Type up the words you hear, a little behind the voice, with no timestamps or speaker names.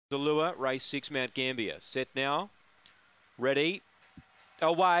The lure, race 6, Mt-Gambier. Set now. Ready.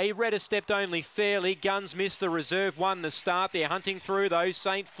 Away. Redder stepped only fairly. Guns missed the reserve. Won the start. They're hunting through those.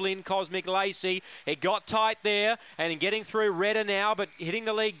 St. Flynn, Cosmic Lacey. It got tight there and getting through Redder now, but hitting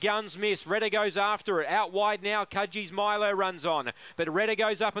the lead. Guns missed. Redder goes after it. Out wide now. Cudgy's Milo runs on, but Redder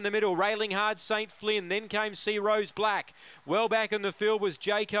goes up in the middle. Railing hard, St. Flynn. Then came Sea Rose Black. Well back in the field was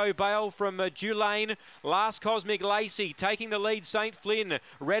Jaco Bale from Dulane. Last Cosmic Lacey taking the lead. St. Flynn.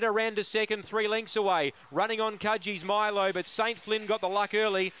 Redder ran to second, 3 lengths away. Running on Cudgy's Milo, but St. Flynn got the luck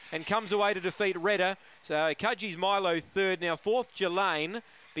early and comes away to defeat Redder. So Cudgy's Milo third. Now fourth, Dulane.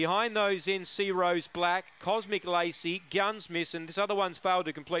 Behind those in Sea Rose Black, Cosmic Lacey, Guns Miss, and this other one's failed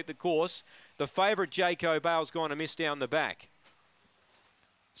to complete the course. The favourite, Jaco Bale's gone to miss down the back.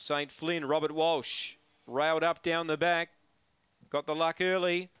 St. Flynn, Robert Walsh, railed up down the back. Got the luck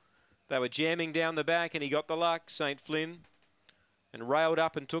early. They were jamming down the back and he got the luck, St. Flynn. And railed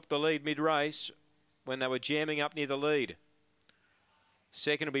up and took the lead mid-race when they were jamming up near the lead.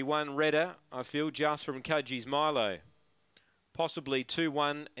 Second will be 1 Redder, I feel, just from Cudgy's Milo. Possibly 2,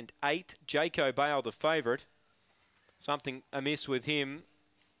 1 and 8. Jaco Bale, the favourite. Something amiss with him.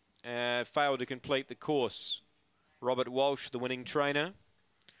 Failed to complete the course. Robert Walsh, the winning trainer,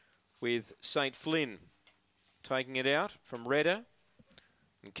 with St. Flynn taking it out from Redder.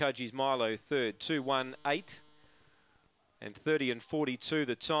 And Cudgy's Milo third. 2, 1, 8. And 30 and 42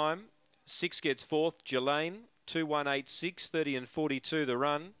 the time. 6 gets fourth, Dulane. 2, 1, 8, 6. 30 and 42 the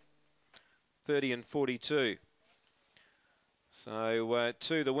run. 30 and 42. So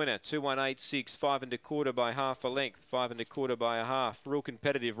 2 the winner. 2, 1, 8, 6. 5 1/4 by half a length. 5 1/4 by a half. Real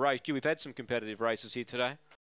competitive race. Gee, we've had some competitive races here today.